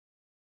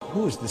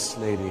Who is this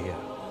lady here?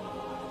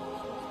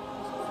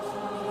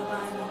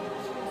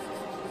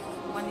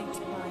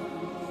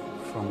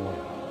 From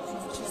where?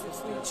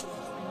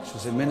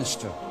 She's a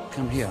minister.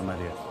 Come here,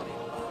 Maria.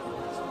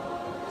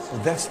 So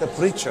that's the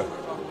preacher.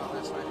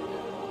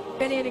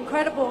 Been an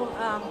incredible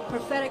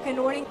prophetic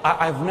anointing.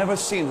 I've never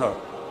seen her.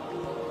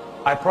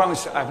 I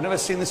promise you, I've never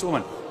seen this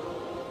woman.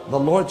 The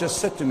Lord just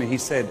said to me, He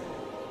said,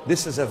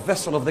 this is a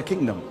vessel of the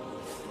kingdom.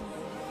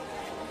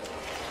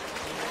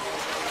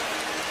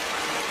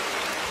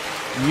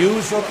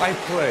 Use her, I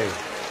pray,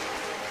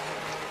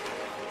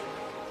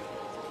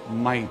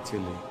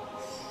 mightily.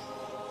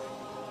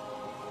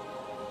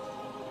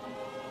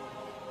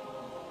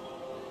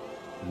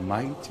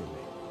 Mightily.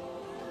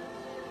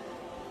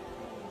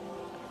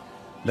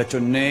 Let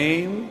your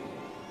name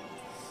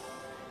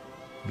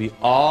be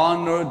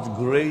honored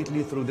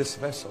greatly through this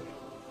vessel.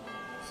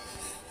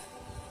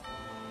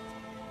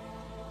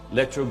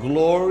 Let your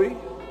glory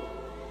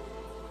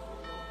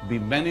be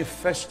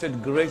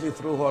manifested greatly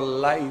through her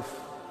life.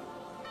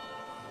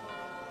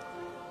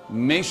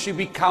 May she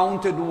be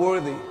counted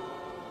worthy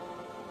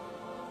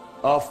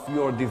of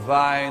your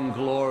divine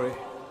glory.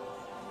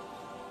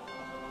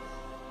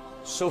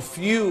 So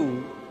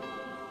few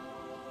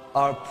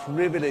are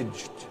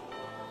privileged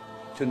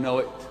to know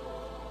it.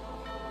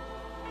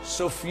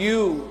 So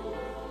few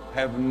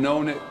have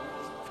known it,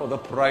 for the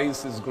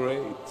price is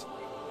great.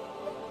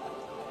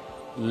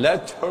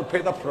 Let her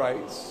pay the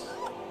price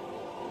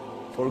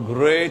for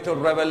greater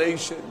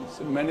revelations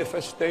and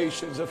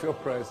manifestations of your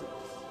presence.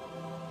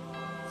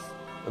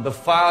 Let the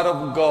fire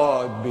of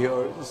God be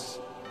yours.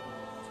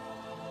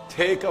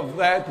 Take of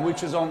that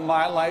which is on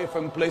my life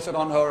and place it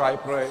on her, I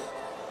pray.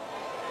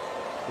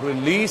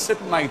 Release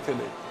it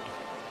mightily.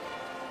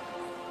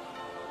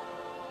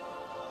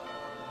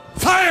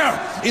 Fire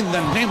in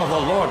the name of the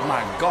Lord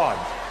my God.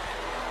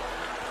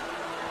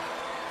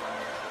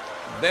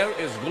 There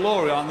is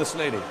glory on this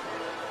lady.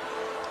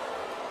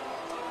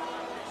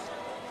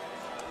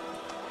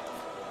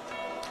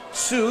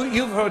 Sue,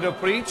 you've heard her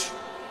preach.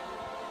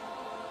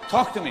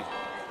 Talk to me.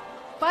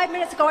 5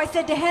 minutes ago, I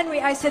said to Henry,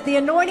 I said, the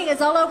anointing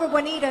is all over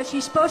Juanita.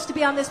 She's supposed to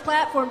be on this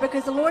platform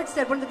because the Lord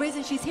said one of the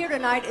reasons she's here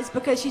tonight is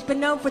because she's been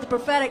known for the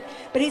prophetic,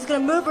 but He's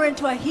going to move her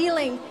into a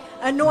healing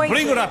anointing.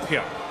 Bring her up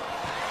here.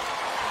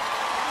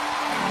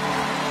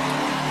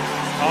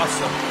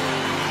 Awesome.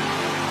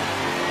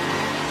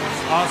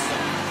 That's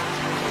awesome.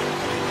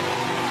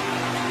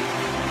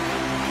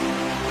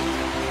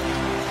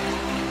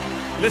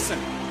 Listen,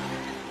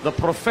 the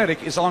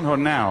prophetic is on her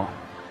now.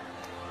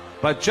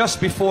 But just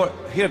before,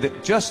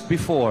 just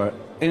before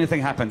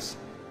anything happens,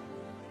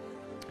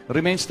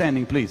 remain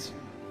standing, please.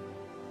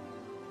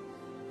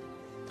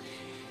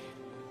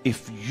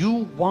 If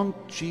you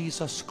want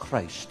Jesus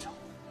Christ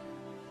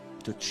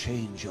to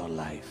change your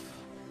life,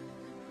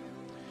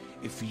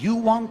 if you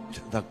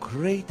want the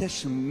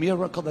greatest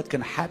miracle that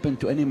can happen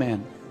to any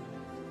man,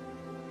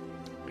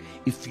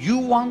 if you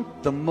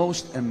want the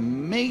most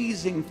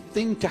amazing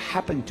thing to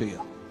happen to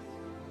you,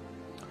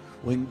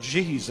 when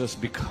Jesus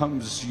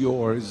becomes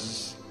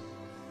yours,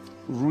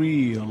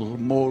 real,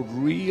 more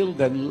real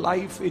than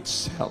life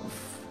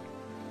itself,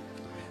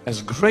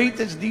 as great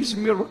as these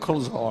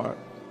miracles are,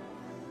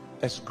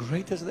 as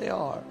great as they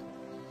are.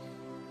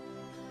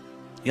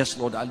 Yes,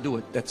 Lord, I'll do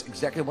it. That's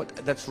exactly what,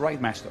 that's right,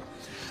 Master.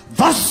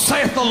 Thus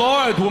saith the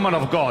Lord, woman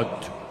of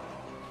God.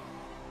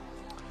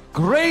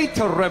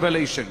 Greater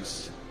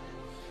revelations,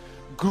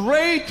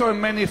 greater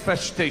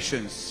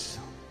manifestations,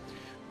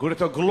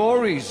 greater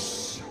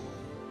glories,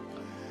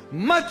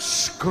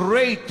 much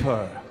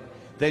greater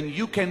than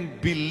you can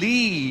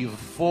believe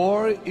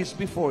for is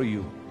before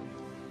you.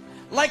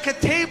 Like a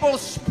table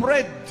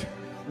spread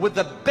with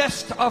the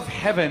best of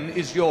heaven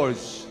is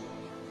yours.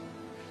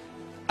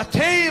 A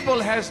table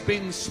has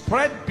been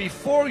spread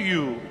before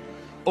you,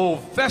 O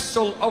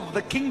vessel of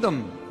the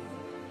kingdom.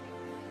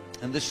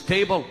 And this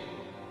table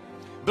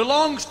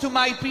belongs to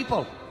my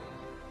people.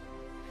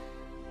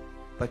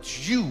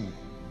 But you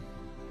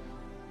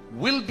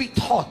will be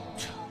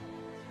taught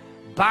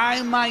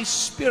by my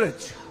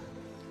Spirit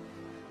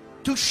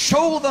to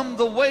show them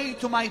the way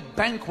to my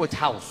banquet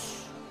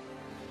house.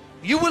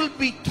 You will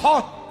be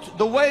taught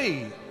the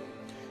way.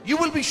 You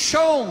will be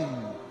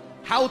shown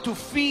how to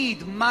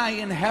feed my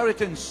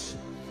inheritance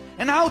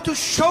and how to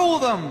show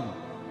them,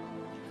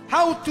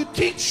 how to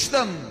teach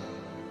them.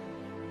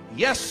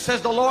 Yes,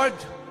 says the Lord,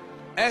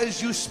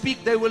 as you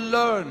speak they will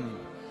learn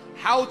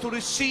how to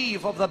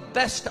receive of the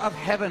best of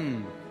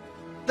heaven.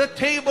 The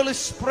table is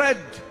spread.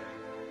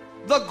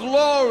 The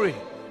glory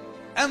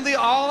and the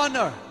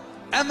honor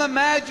and the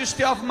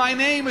majesty of my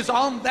name is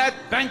on that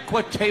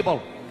banquet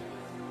table.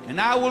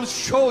 And I will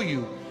show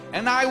you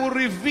and I will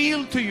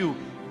reveal to you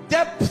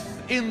depth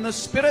in the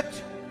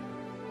Spirit,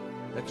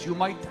 that you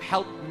might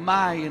help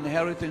my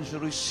inheritance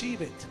receive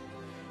it.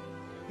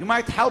 You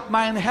might help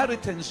my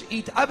inheritance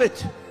eat of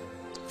it.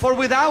 For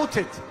without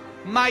it,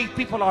 my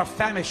people are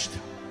famished.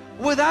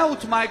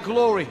 Without my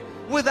glory,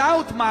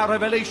 without my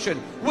revelation,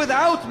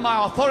 without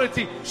my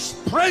authority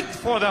spread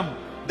for them,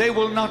 they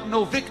will not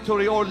know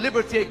victory or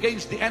liberty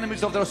against the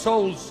enemies of their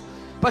souls.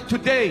 But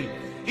today,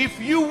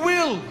 if you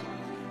will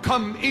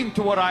come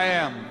into what I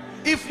am,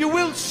 if you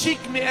will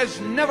seek me as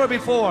never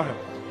before,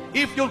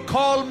 if you'll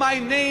call my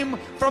name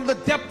from the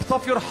depth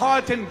of your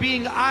heart and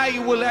being, I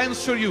will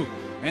answer you,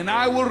 and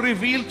I will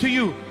reveal to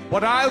you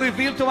what I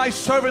reveal to my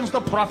servants the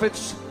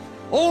prophets.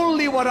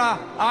 Only what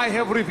I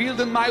have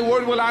revealed in my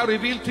word will I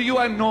reveal to you,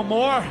 and no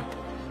more.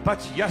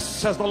 But yes,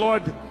 says the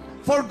Lord,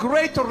 for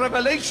greater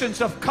revelations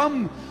have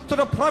come to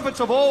the prophets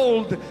of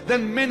old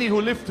than many who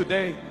live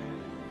today.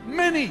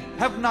 Many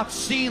have not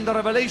seen the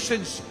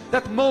revelations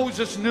that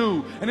Moses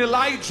knew, and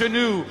Elijah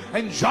knew,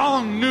 and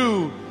John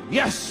knew.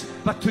 Yes,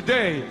 but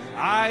today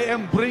I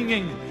am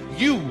bringing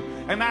you,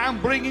 and I am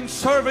bringing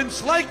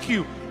servants like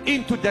you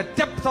into the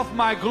depth of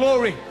my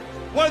glory,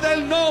 where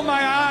they'll know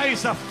my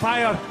eyes are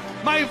fire,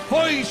 my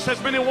voice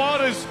as many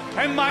waters,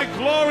 and my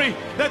glory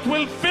that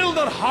will fill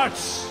their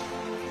hearts.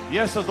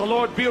 Yes, says the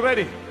Lord, be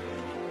ready.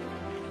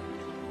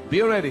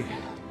 Be ready.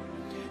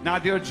 Now,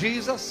 dear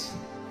Jesus,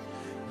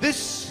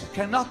 this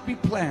cannot be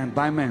planned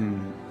by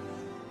men.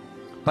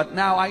 But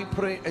now I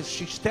pray as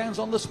she stands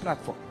on this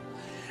platform,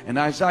 and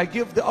as I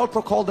give the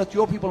altar call, that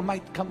your people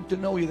might come to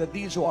know you, that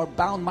these who are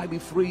bound might be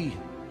free.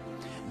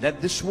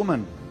 Let this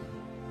woman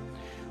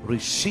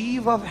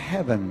receive of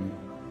heaven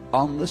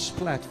on this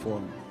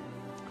platform.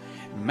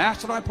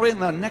 Master, I pray in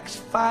the next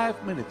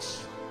 5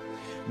 minutes,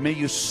 may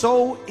you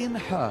sow in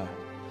her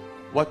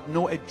what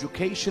no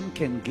education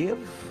can give,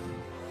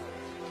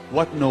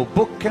 what no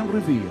book can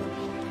reveal.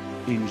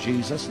 In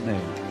Jesus'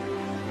 name.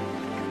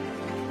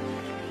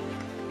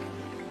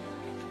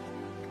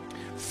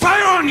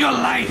 Fire on your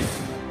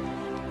life.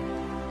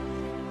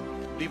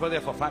 Leave her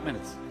there for 5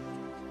 minutes.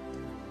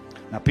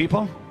 Now,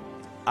 people,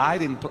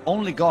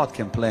 only God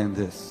can plan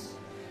this.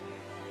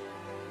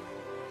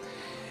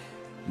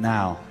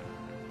 Now,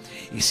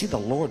 you see, the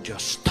Lord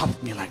just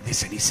stopped me like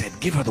this, and he said,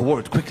 give her the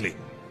word quickly.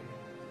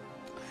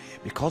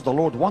 Because the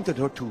Lord wanted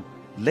her to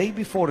lay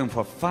before him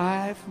for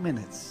 5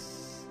 minutes.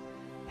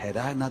 Had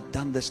I not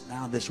done this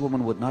now, this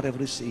woman would not have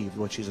received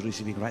what she's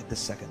receiving right this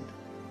second.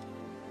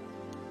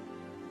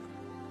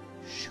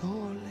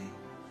 Surely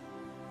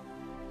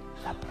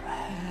the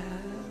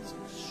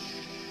presence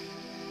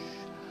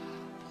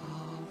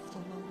of the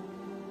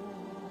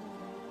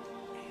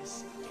Lord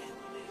is in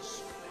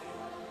this place.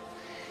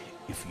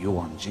 If you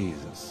want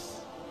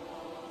Jesus,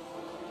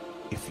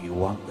 if you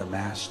want the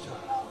Master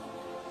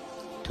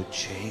to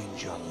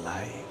change your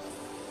life,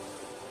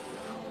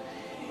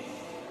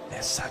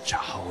 there's such a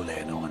holy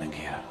anointing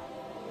here.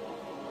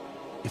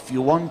 If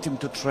you want him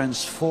to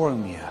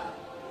transform you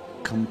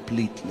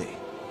completely,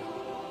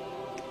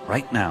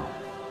 right now,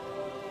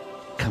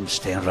 come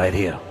stand right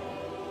here.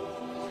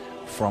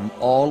 From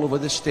all over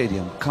the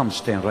stadium, come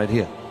stand right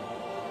here.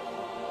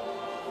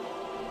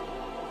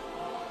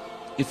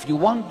 If you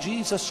want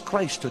Jesus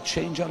Christ to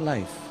change your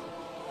life,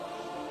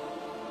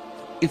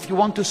 if you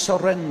want to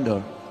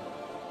surrender,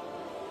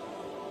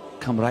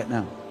 come right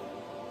now.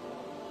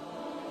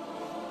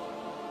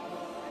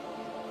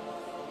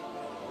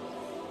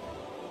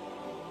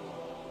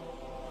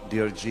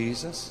 Dear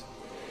Jesus,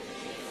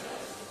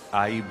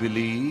 I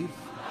believe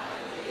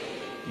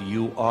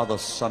you are the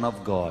Son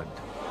of God.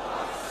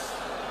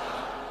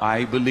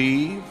 I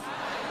believe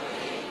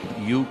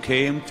you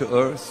came to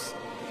earth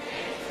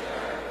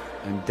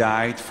and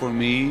died for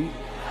me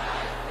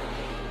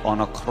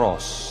on a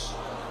cross.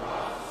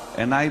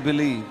 And I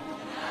believe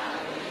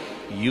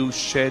you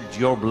shed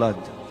your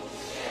blood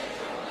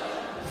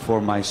for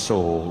my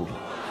soul.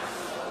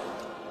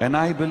 And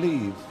I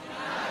believe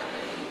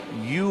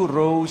you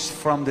rose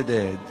from the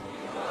dead,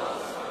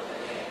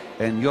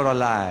 and you're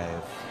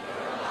alive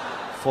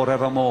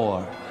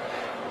forevermore,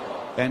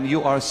 and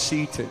you are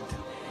seated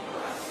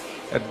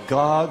at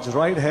God's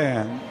right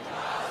hand,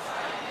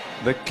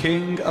 the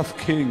King of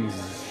Kings,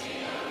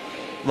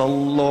 the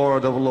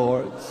Lord of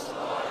Lords.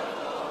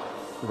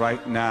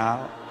 Right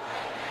now,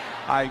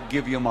 I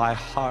give you my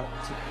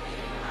heart,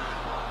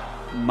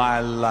 my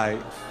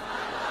life.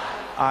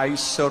 I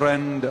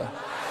surrender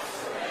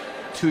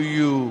to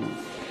you,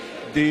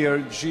 dear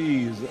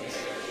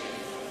Jesus.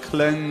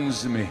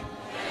 Cleanse me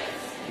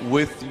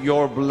with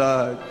your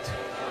blood.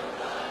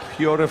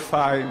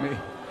 Purify me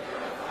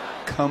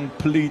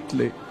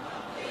completely.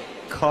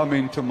 Come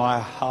into my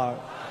heart.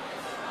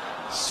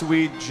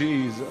 Sweet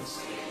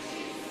Jesus,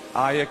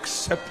 I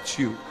accept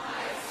you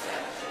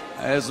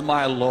as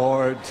my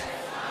Lord,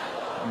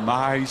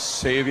 my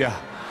Savior,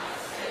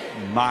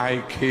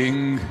 my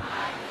King,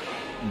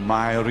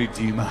 my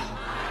Redeemer.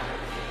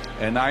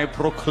 And I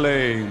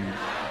proclaim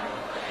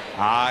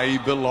I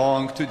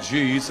belong to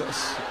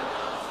Jesus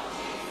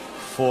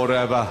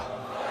forever.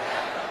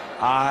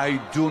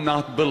 I do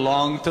not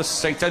belong to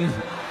Satan.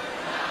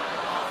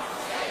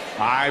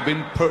 I've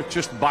been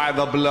purchased by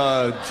the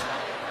blood.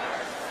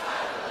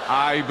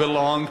 I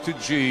belong to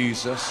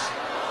Jesus,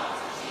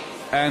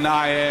 and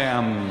I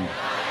am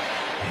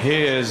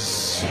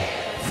His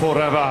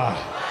forever,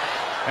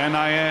 and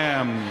I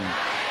am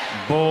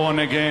born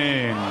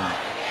again.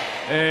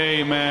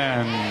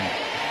 Amen.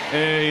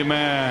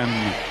 Amen.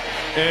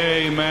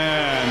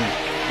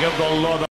 Amen. Give the Lord